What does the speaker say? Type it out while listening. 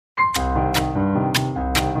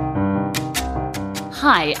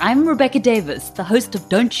Hi, I'm Rebecca Davis, the host of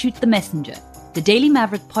Don't Shoot the Messenger, the Daily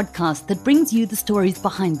Maverick podcast that brings you the stories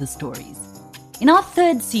behind the stories. In our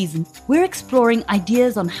third season, we're exploring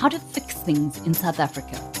ideas on how to fix things in South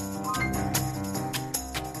Africa.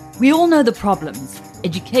 We all know the problems: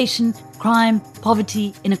 education, crime,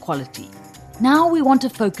 poverty, inequality. Now we want to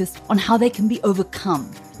focus on how they can be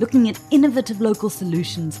overcome, looking at innovative local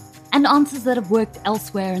solutions and answers that have worked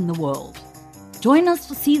elsewhere in the world. Join us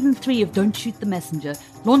for Season 3 of Don't Shoot the Messenger,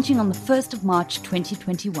 launching on the 1st of March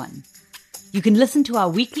 2021. You can listen to our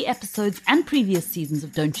weekly episodes and previous seasons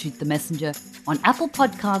of Don't Shoot the Messenger on Apple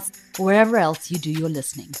Podcasts or wherever else you do your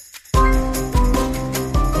listening.